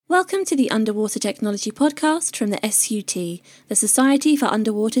Welcome to the Underwater Technology podcast from the SUT, the Society for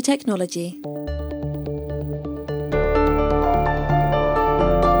Underwater Technology.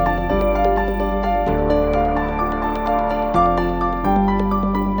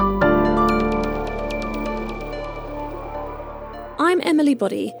 I'm Emily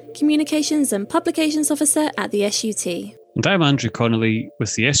Boddy, Communications and Publications Officer at the SUT. And I'm Andrew Connolly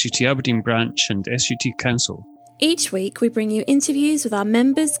with the SUT Aberdeen Branch and SUT Council. Each week we bring you interviews with our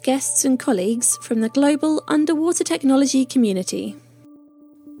members, guests and colleagues from the global underwater technology community.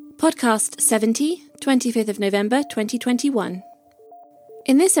 Podcast 70, 25th of November 2021.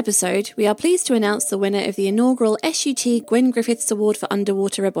 In this episode, we are pleased to announce the winner of the inaugural SUT Gwyn Griffiths Award for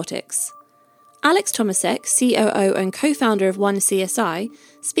Underwater Robotics. Alex Tomaszek, COO and co-founder of OneCSI,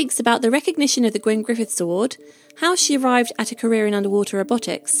 speaks about the recognition of the Gwyn Griffiths Award, how she arrived at a career in underwater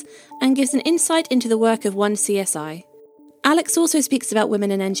robotics, and gives an insight into the work of OneCSI. Alex also speaks about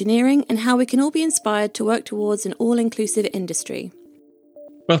women in engineering and how we can all be inspired to work towards an all-inclusive industry.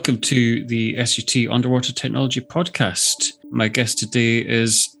 Welcome to the SUT Underwater Technology podcast. My guest today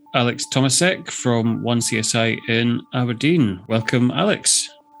is Alex Tomaszek from OneCSI in Aberdeen. Welcome, Alex.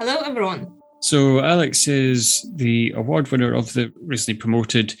 Hello, everyone. So Alex is the award winner of the recently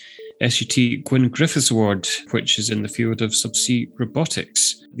promoted SUT Gwyn Griffiths Award, which is in the field of subsea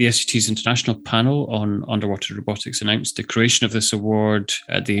robotics. The SUT's International Panel on Underwater Robotics announced the creation of this award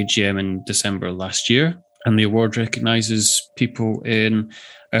at the AGM in December last year. And the award recognises people in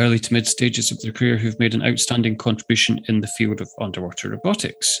early to mid stages of their career who've made an outstanding contribution in the field of underwater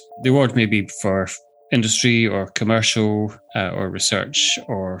robotics. The award may be for industry or commercial or research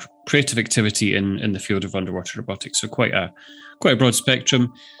or creative activity in the field of underwater robotics. So quite a broad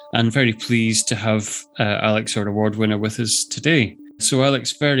spectrum, and very pleased to have Alex, our award winner, with us today. So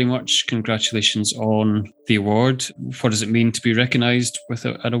Alex, very much congratulations on the award. What does it mean to be recognised with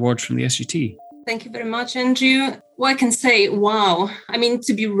an award from the SUT? Thank you very much, Andrew. Well, I can say, wow. I mean,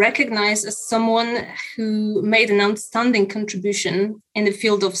 to be recognized as someone who made an outstanding contribution in the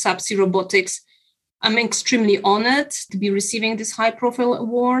field of subsea robotics, I'm extremely honored to be receiving this high-profile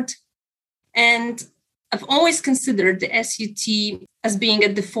award. And I've always considered the SUT as being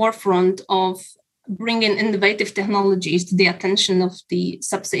at the forefront of bringing innovative technologies to the attention of the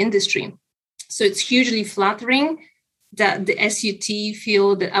subsea industry. So it's hugely flattering that the SUT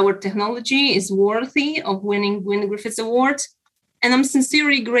feel that our technology is worthy of winning Gwyn Griffiths Award. And I'm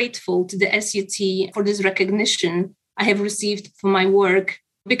sincerely grateful to the SUT for this recognition I have received for my work,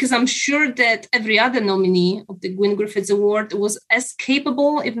 because I'm sure that every other nominee of the Gwyn Griffiths Award was as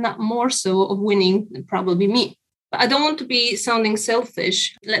capable, if not more so, of winning than probably me. But I don't want to be sounding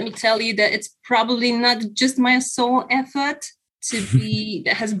selfish. Let me tell you that it's probably not just my sole effort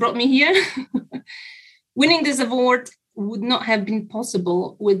that has brought me here. Winning this award would not have been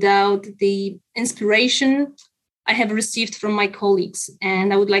possible without the inspiration I have received from my colleagues.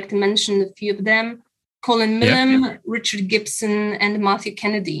 And I would like to mention a few of them. Colin Millam, Richard Gibson, and Matthew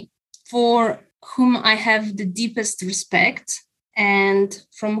Kennedy, for whom I have the deepest respect and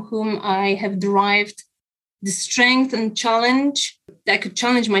from whom I have derived the strength and challenge that I could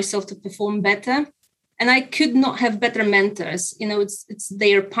challenge myself to perform better. And I could not have better mentors. You know, it's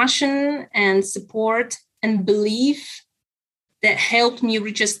their passion and support and belief that helped me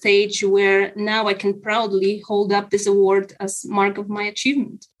reach a stage where now I can proudly hold up this award as mark of my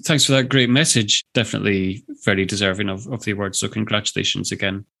achievement. Thanks for that great message. Definitely very deserving of the award. So congratulations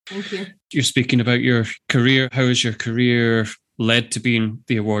again. Thank you. You're speaking about your career. How has your career led to being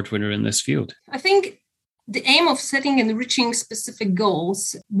the award winner in this field? I think the aim of setting and reaching specific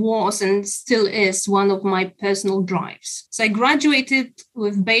goals was and still is one of my personal drives. So I graduated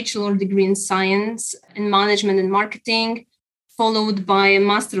with a bachelor degree in science, in management and marketing, followed by a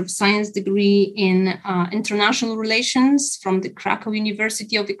Master of Science degree in international relations from the Krakow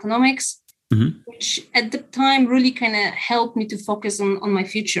University of Economics, which at the time really kind of helped me to focus on my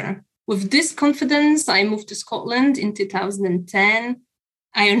future. With this confidence, I moved to Scotland in 2010.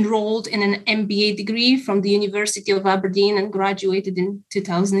 I enrolled in an MBA degree from the University of Aberdeen and graduated in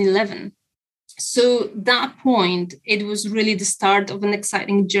 2011. So that point, it was really the start of an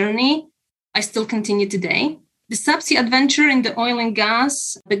exciting journey. I still continue today. The subsea adventure in the oil and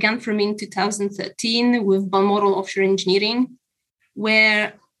gas began for me in 2013 with Balmoral Offshore Engineering,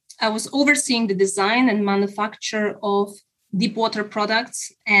 where I was overseeing the design and manufacture of deep water products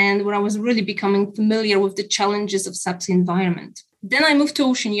and where I was really becoming familiar with the challenges of subsea environment. Then I moved to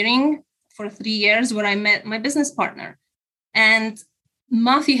Oceaneering for 3 years, where I met my business partner. And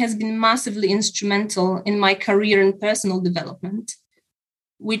Matthew has been massively instrumental in my career and personal development,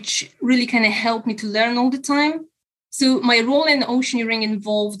 which really kind of helped me to learn all the time. So my role in oceaneering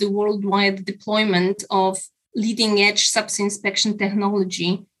involved the worldwide deployment of leading-edge subsea inspection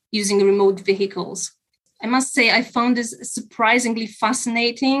technology using remote vehicles. I must say I found this a surprisingly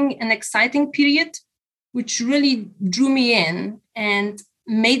fascinating and exciting period, which really drew me in and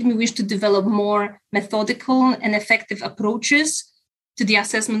made me wish to develop more methodical and effective approaches to the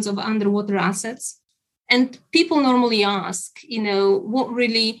assessments of underwater assets. And people normally ask, what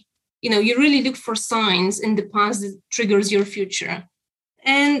really, you really look for signs in the past that triggers your future.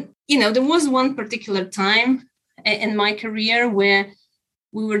 And, there was one particular time in my career where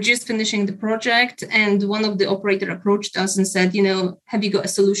we were just finishing the project and one of the operator approached us and said, have you got a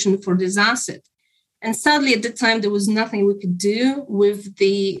solution for this asset? And sadly, at the time, there was nothing we could do with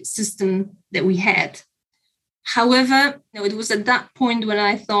the system that we had. However, it was at that point when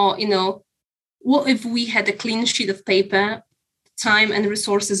I thought, what if we had a clean sheet of paper, time and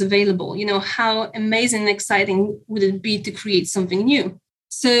resources available? How amazing and exciting would it be to create something new?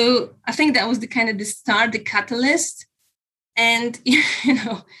 So I think that was the start, the catalyst. And,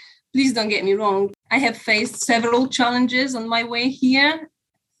 please don't get me wrong. I have faced several challenges on my way here,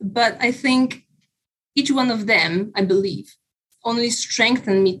 but I think each one of them, I believe, only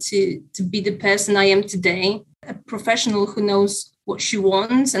strengthened me to be the person I am today, a professional who knows what she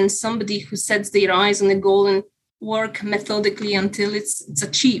wants and somebody who sets their eyes on a goal and work methodically until it's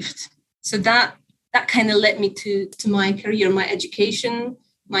achieved. So that kind of led me to my career, my education,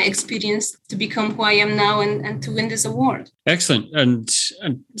 my experience to become who I am now and to win this award. Excellent. And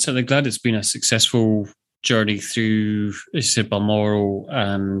I'm certainly glad it's been a successful journey through, as you said, Balmoral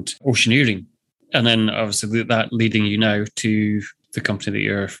and oceaneering. And then obviously that leading you now to the company that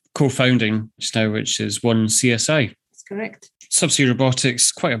you're co-founding just now, which is One CSI. That's correct. Subsea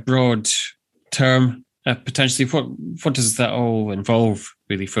robotics, quite a broad term. Potentially, what does that all involve,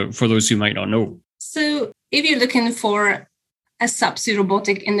 really, for those who might not know? So if you're looking for a subsea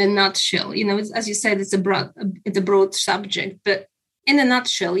robotic in a nutshell, as you said, it's a broad subject. But in a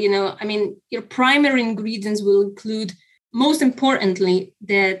nutshell, your primary ingredients will include, most importantly,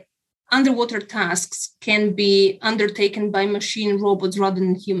 that underwater tasks can be undertaken by machine robots rather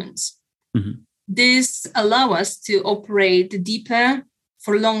than humans. Mm-hmm. This allows us to operate deeper,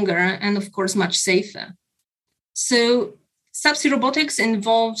 for longer, and of course, much safer. So subsea robotics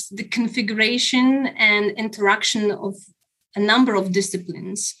involves the configuration and interaction of a number of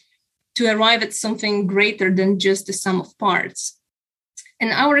disciplines to arrive at something greater than just the sum of parts. In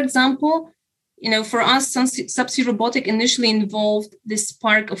our example, for us, subsea robotic initially involved this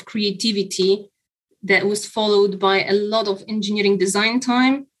spark of creativity that was followed by a lot of engineering design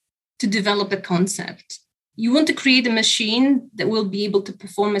time to develop a concept. You want to create a machine that will be able to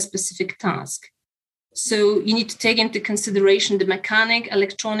perform a specific task. So you need to take into consideration the mechanic,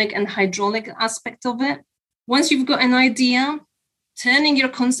 electronic, and hydraulic aspect of it. Once you've got an idea, turning your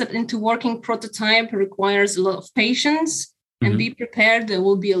concept into working prototype requires a lot of patience. And be prepared, there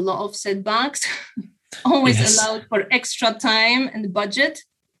will be a lot of setbacks, always allowed for extra time and budget.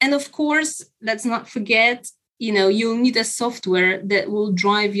 And of course, let's not forget, you'll need a software that will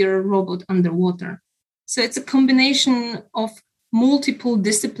drive your robot underwater. So it's a combination of multiple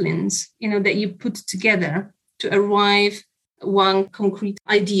disciplines, that you put together to arrive at one concrete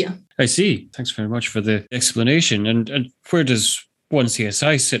idea. I see. Thanks very much for the explanation. And where does One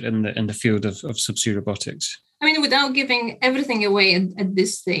CSI sit in the field of subsea robotics? Without giving everything away at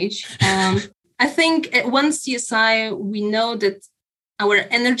this stage, I think at One CSI, we know that our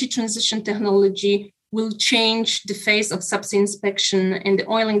energy transition technology will change the face of subsea inspection in the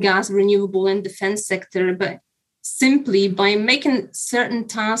oil and gas, renewable and defense sector, but simply by making certain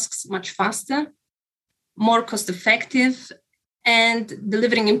tasks much faster, more cost-effective, and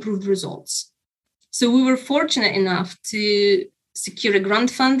delivering improved results. So we were fortunate enough to secure a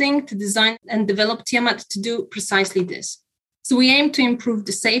grant funding to design and develop Tiamat to do precisely this. So we aim to improve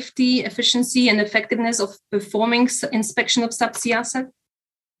the safety, efficiency, and effectiveness of performing inspection of subsea assets.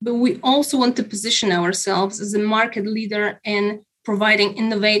 But we also want to position ourselves as a market leader in providing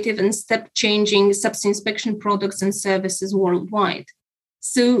innovative and step-changing subsea inspection products and services worldwide.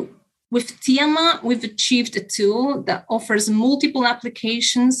 So with Tiamat, we've achieved a tool that offers multiple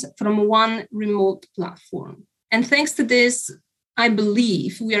applications from one remote platform. And thanks to this, I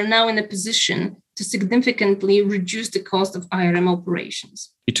believe we are now in a position to significantly reduce the cost of IRM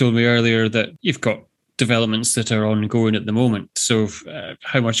operations. You told me earlier that you've got developments that are ongoing at the moment. So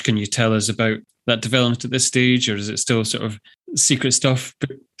how much can you tell us about that development at this stage, or is it still sort of secret stuff,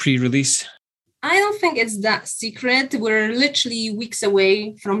 pre-release? I don't think it's that secret. We're literally weeks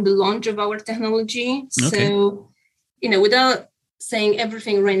away from the launch of our technology. Okay. So, without saying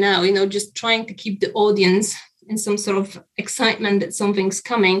everything right now, just trying to keep the audience in some sort of excitement that something's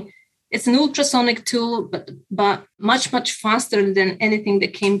coming. It's an ultrasonic tool, but much, much faster than anything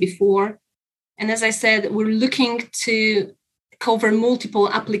that came before. And as I said, we're looking to cover multiple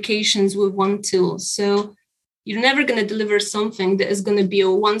applications with one tool. So you're never going to deliver something that is going to be a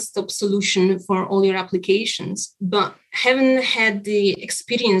one-stop solution for all your applications. But having had the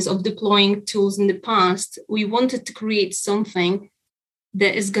experience of deploying tools in the past, we wanted to create something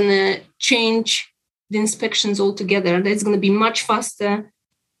that is going to change the inspections altogether. That's going to be much faster.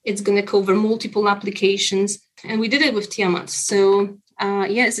 It's going to cover multiple applications. And we did it with Tiamat. So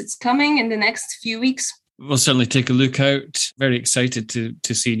yes, it's coming in the next few weeks. We'll certainly take a look out. Very excited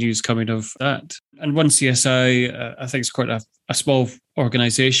to see news coming of that. And One CSI, I think it's quite a small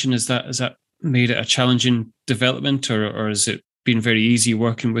organisation. Has that made it a challenging development, or has it been very easy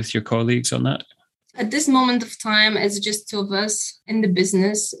working with your colleagues on that? At this moment of time, as just two of us in the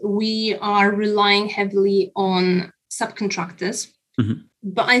business, we are relying heavily on subcontractors. Mm-hmm.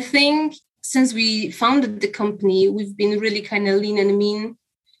 But I think since we founded the company, we've been really kind of lean and mean,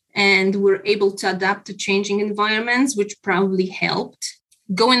 and we're able to adapt to changing environments, which probably helped.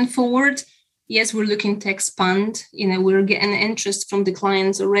 Going forward, yes, we're looking to expand. We're getting interest from the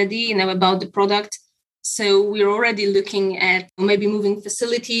clients already, about the product. So we're already looking at maybe moving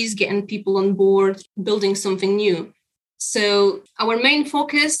facilities, getting people on board, building something new. So our main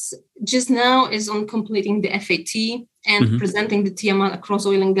focus just now is on completing the FAT and presenting the Tiamat across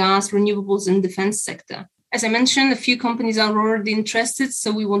oil and gas, renewables, and defense sector. As I mentioned, a few companies are already interested,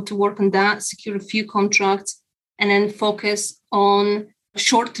 so we want to work on that, secure a few contracts, and then focus on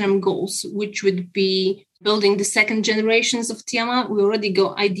short-term goals, which would be building the second generations of Tiamat. We already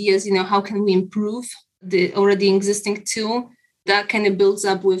got ideas, how can we improve the already existing tool? That kind of builds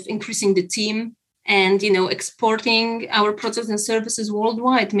up with increasing the team and, exporting our products and services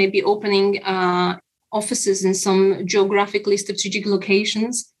worldwide, maybe opening offices in some geographically strategic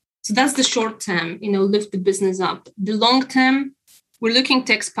locations. So that's the short term, lift the business up. The long term, we're looking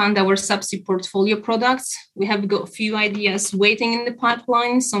to expand our subsea portfolio products. We have got a few ideas waiting in the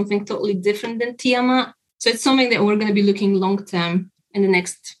pipeline, something totally different than Tiamat. So it's something that we're going to be looking long term in the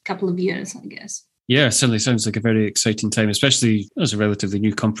next couple of years, I guess. Yeah, it certainly sounds like a very exciting time, especially as a relatively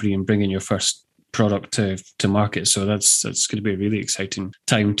new company and bringing your first product to market. So that's going to be a really exciting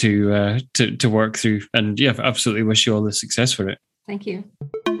time to work through. And yeah, absolutely wish you all the success for it. Thank you.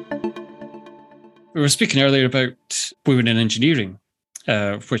 We were speaking earlier about women in engineering,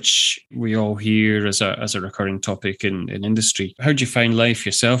 which we all hear as a recurring topic in industry. How do you find life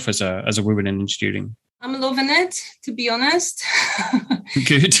yourself as a woman in engineering? I'm loving it, to be honest.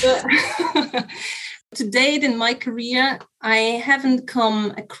 Good. To date in my career, I haven't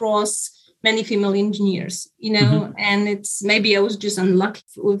come across many female engineers, and it's maybe I was just unlucky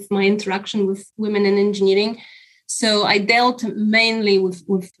with my interaction with women in engineering. So I dealt mainly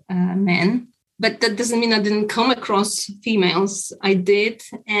with men. But that doesn't mean I didn't come across females. I did.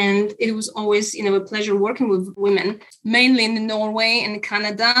 And it was always, a pleasure working with women, mainly in Norway and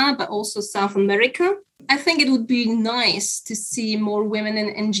Canada, but also South America. I think it would be nice to see more women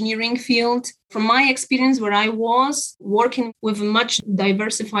in engineering field. From my experience where I was, working with much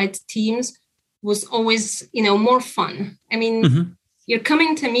diversified teams was always, more fun. I mean, You're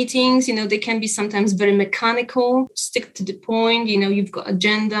coming to meetings, they can be sometimes very mechanical, stick to the point, you've got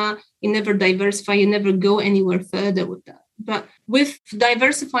agenda, you never diversify, you never go anywhere further with that. But with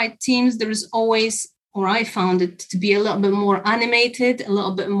diversified teams, there is always, or I found it to be a little bit more animated, a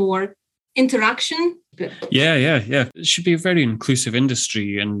little bit more interaction. Yeah. It should be a very inclusive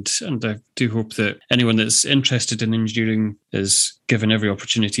industry, and I do hope that anyone that's interested in engineering is given every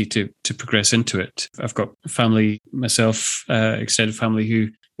opportunity to progress into it. I've got family myself, extended family who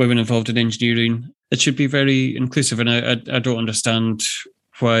women involved in engineering. It should be very inclusive, and I don't understand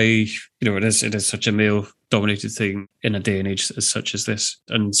why it is such a male-dominated thing in a day and age such as this.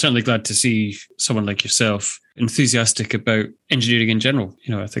 And certainly glad to see someone like yourself enthusiastic about engineering in general.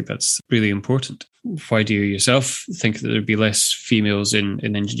 I think that's really important. Why do you yourself think that there'd be less females in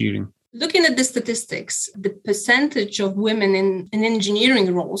engineering? Looking at the statistics, the percentage of women in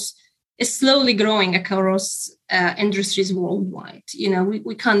engineering roles is slowly growing across industries worldwide.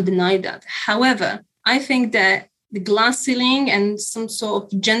 We can't deny that. However, I think that the glass ceiling and some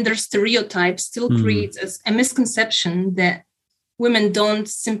sort of gender stereotype still creates a misconception that women don't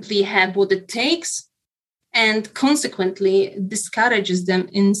simply have what it takes, and consequently discourages them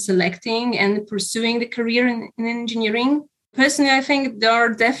in selecting and pursuing the career in engineering. Personally, I think there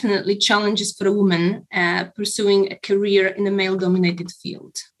are definitely challenges for a woman pursuing a career in a male-dominated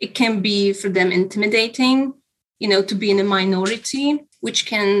field. It can be for them intimidating, to be in a minority. which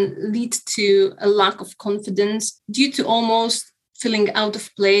can lead to a lack of confidence due to almost feeling out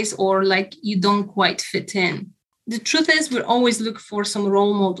of place or like you don't quite fit in. The truth is, we always look for some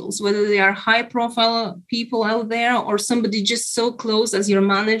role models, whether they are high profile people out there or somebody just so close as your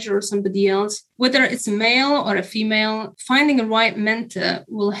manager or somebody else. Whether it's a male or a female, finding a right mentor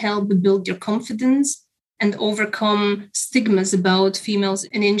will help build your confidence and overcome stigmas about females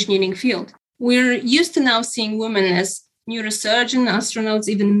in the engineering field. We're used to now seeing women as neurosurgeons, astronauts,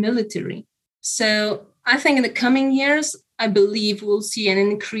 even military. So I think in the coming years, I believe we'll see an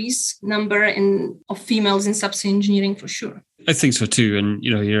increased number of females in subsea engineering for sure. I think so too. And,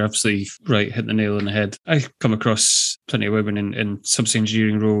 you're absolutely right, hitting the nail on the head. I come across plenty of women in subsea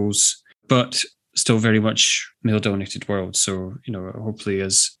engineering roles, but still very much male-dominated world. So, hopefully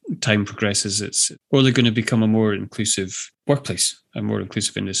as time progresses, it's only going to become a more inclusive workplace, a more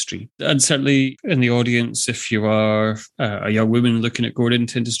inclusive industry. And certainly in the audience, if you are a young woman looking at going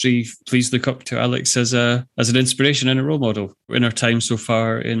into industry, please look up to Alex as an inspiration and a role model. In her time so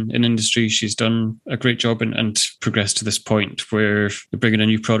far in industry, she's done a great job and progressed to this point where you're bringing a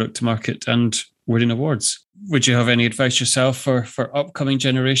new product to market and winning awards. Would you have any advice yourself for upcoming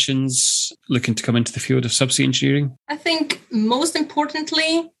generations looking to come into the field of subsea engineering? I think most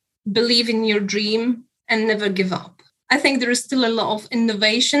importantly, believe in your dream and never give up. I think there is still a lot of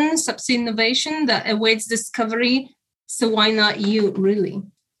innovation, subsea innovation that awaits discovery. So why not you, really?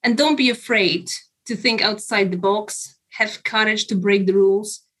 And don't be afraid to think outside the box. Have courage to break the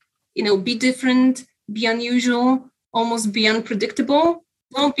rules. Be different, be unusual, almost be unpredictable.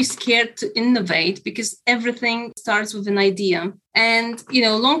 Don't be scared to innovate because everything starts with an idea. And,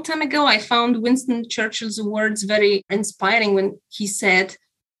 a long time ago, I found Winston Churchill's words very inspiring when he said,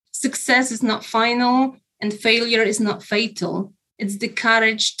 "Success is not final and failure is not fatal. It's the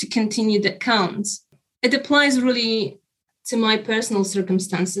courage to continue that counts." It applies really to my personal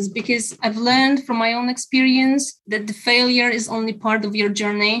circumstances because I've learned from my own experience that the failure is only part of your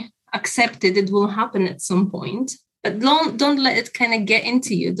journey. Accept it will happen at some point. But don't let it kind of get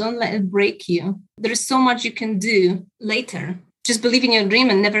into you. Don't let it break you. There is so much you can do later. Just believe in your dream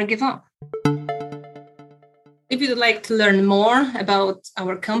and never give up. If you'd like to learn more about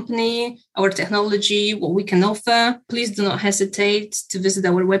our company, our technology, what we can offer, please do not hesitate to visit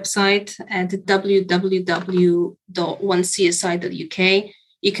our website at www.onecsi.uk.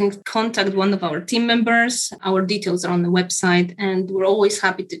 You can contact one of our team members. Our details are on the website, and we're always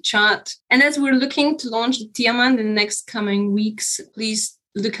happy to chat. And as we're looking to launch the Tiamat in the next coming weeks, please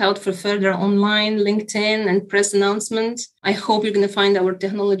look out for further online, LinkedIn, and press announcements. I hope you're going to find our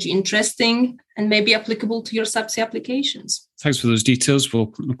technology interesting and maybe applicable to your subsea applications. Thanks for those details.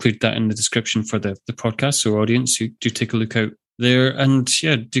 We'll include that in the description for the podcast. So audience, you do take a look out there. And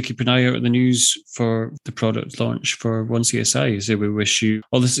do keep an eye out on the news for the product launch for OneCSI. So we wish you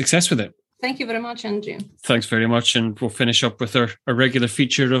all the success with it. Thank you very much, Andrew. Thanks very much. And we'll finish up with our regular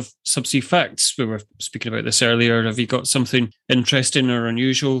feature of Subsea Facts. We were speaking about this earlier. Have you got something interesting or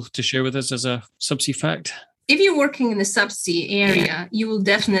unusual to share with us as a Subsea Fact? If you're working in the subsea area, you will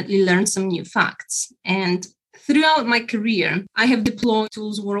definitely learn some new facts. And throughout my career, I have deployed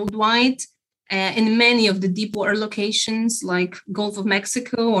tools worldwide in many of the deep water locations like Gulf of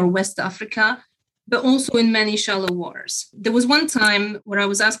Mexico or West Africa, but also in many shallow waters. There was one time where I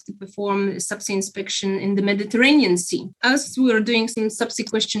was asked to perform a subsea inspection in the Mediterranean Sea. As we were doing some subsea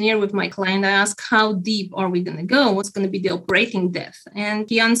questionnaire with my client, I asked, how deep are we going to go? What's going to be the operating depth? And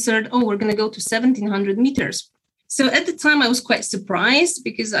he answered, we're going to go to 1,700 meters. So at the time, I was quite surprised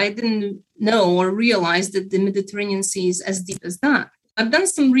because I didn't know or realize that the Mediterranean Sea is as deep as that. I've done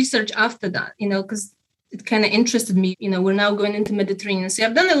some research after that, because it kind of interested me. We're now going into Mediterranean Sea.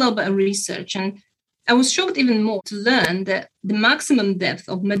 I've done a little bit of research, and I was shocked even more to learn that the maximum depth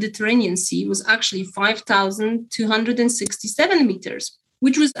of Mediterranean Sea was actually 5,267 meters,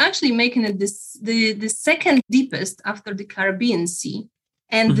 which was actually making it the second deepest after the Caribbean Sea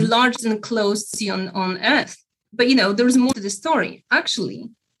and the largest enclosed sea on Earth. But, there was more to the story. Actually,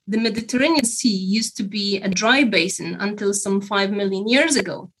 the Mediterranean Sea used to be a dry basin until some 5 million years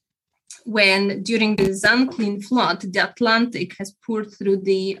ago, when during the Zanclean flood, the Atlantic has poured through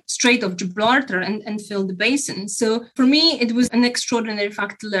the Strait of Gibraltar and filled the basin. So for me, it was an extraordinary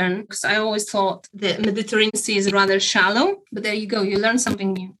fact to learn because I always thought the Mediterranean Sea is rather shallow, but there you go, you learn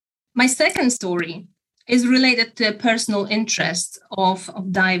something new. My second story is related to a personal interest of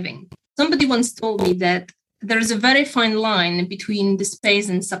diving. Somebody once told me that there is a very fine line between the space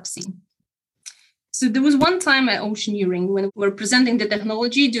and subsea. So there was one time at Oceaneering when we were presenting the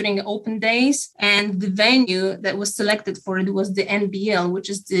technology during open days, and the venue that was selected for it was the NBL, which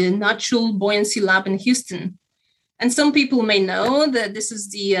is the Natural Buoyancy Lab in Houston. And some people may know that this is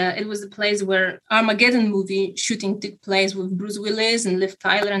it was the place where Armageddon movie shooting took place with Bruce Willis and Liv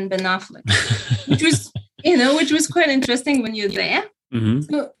Tyler and Ben Affleck, which was quite interesting when you're there. Mm-hmm.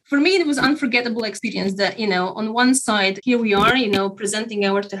 So for me, it was an unforgettable experience that, on one side, here we are, presenting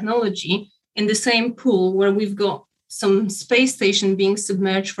our technology in the same pool where we've got some space station being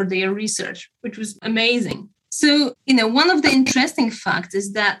submerged for their research, which was amazing. So, one of the interesting facts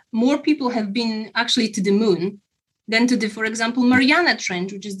is that more people have been actually to the moon than to the, for example, Mariana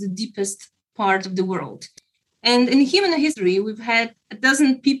Trench, which is the deepest part of the world. And in human history, we've had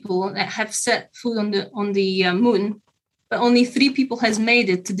 12 people that have set foot on the moon, but only 3 people has made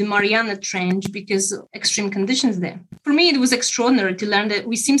it to the Mariana Trench because of extreme conditions there. For me, it was extraordinary to learn that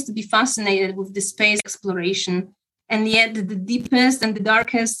we seem to be fascinated with the space exploration, and yet the deepest and the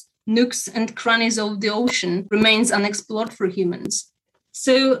darkest nooks and crannies of the ocean remains unexplored for humans.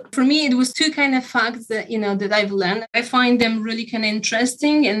 So for me, it was 2 kind of facts that, that I've learned. I find them really kind of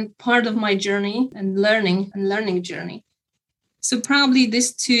interesting and part of my journey and learning journey. So probably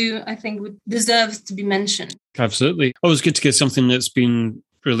this 2, I think, would deserve to be mentioned. Absolutely. Always good to get something that's been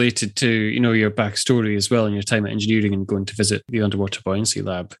related to, your backstory as well and your time at engineering and going to visit the underwater buoyancy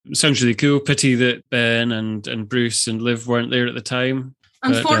lab. It sounds really cool. Pity that Ben and Bruce and Liv weren't there at the time.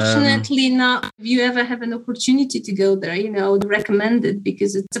 Unfortunately, not. If you ever have an opportunity to go there, I would recommend it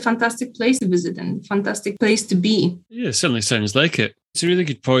because it's a fantastic place to visit and a fantastic place to be. Yeah, it certainly sounds like it. It's a really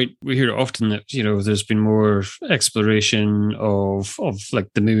good point. We hear it often that, there's been more exploration of like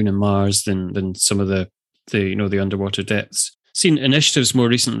the moon and Mars than some of the underwater depths. Seen initiatives more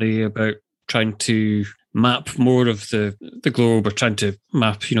recently about trying to map more of the globe or trying to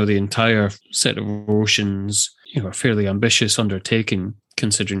map, the entire set of oceans, a fairly ambitious undertaking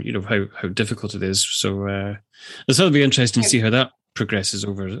considering, how difficult it is. So that'll be interesting to see how that progresses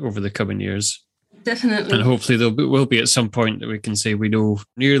over the coming years. Definitely. And hopefully there will be at some point that we can say we know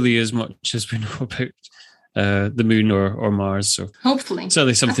nearly as much as we know about the moon or Mars. So hopefully.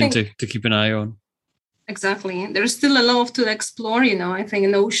 Certainly something to keep an eye on. Exactly. There's still a lot to explore, I think,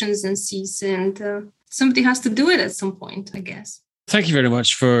 in oceans and seas, and somebody has to do it at some point, I guess. Thank you very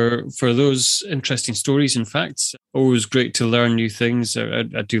much for those interesting stories and facts. Always great to learn new things. I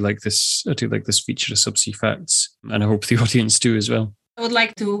do like this. I do like this feature of Subsea Facts, and I hope the audience do as well. I would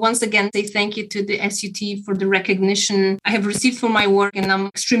like to once again say thank you to the SUT for the recognition I have received for my work, and I'm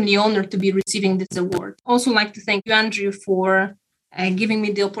extremely honored to be receiving this award. Also like to thank you, Andrew, for giving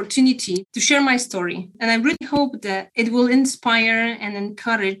me the opportunity to share my story. And I really hope that it will inspire and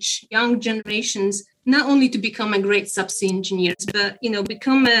encourage young generations not only to become a great subsea engineers, but,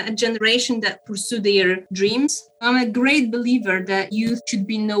 become a generation that pursue their dreams. I'm a great believer that youth should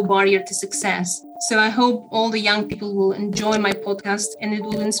be no barrier to success. So I hope all the young people will enjoy my podcast and it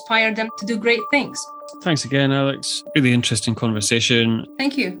will inspire them to do great things. Thanks again, Alex. Really interesting conversation.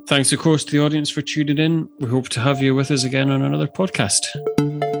 Thank you. Thanks, of course, to the audience for tuning in. We hope to have you with us again on another podcast.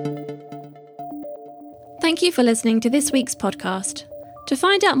 Thank you for listening to this week's podcast. To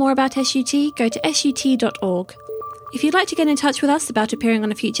find out more about SUT, go to sut.org. If you'd like to get in touch with us about appearing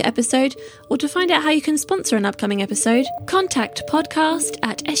on a future episode, or to find out how you can sponsor an upcoming episode, contact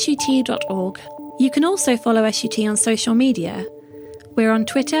podcast@sut.org. You can also follow SUT on social media. We're on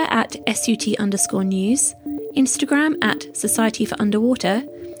Twitter @SUT_news, Instagram @Society for Underwater,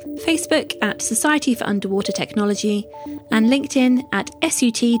 Facebook @Society for Underwater Technology, and LinkedIn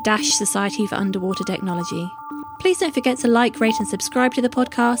 @SUT-Society for Underwater Technology. Please don't forget to like, rate and subscribe to the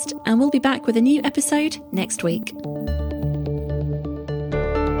podcast, and we'll be back with a new episode next week.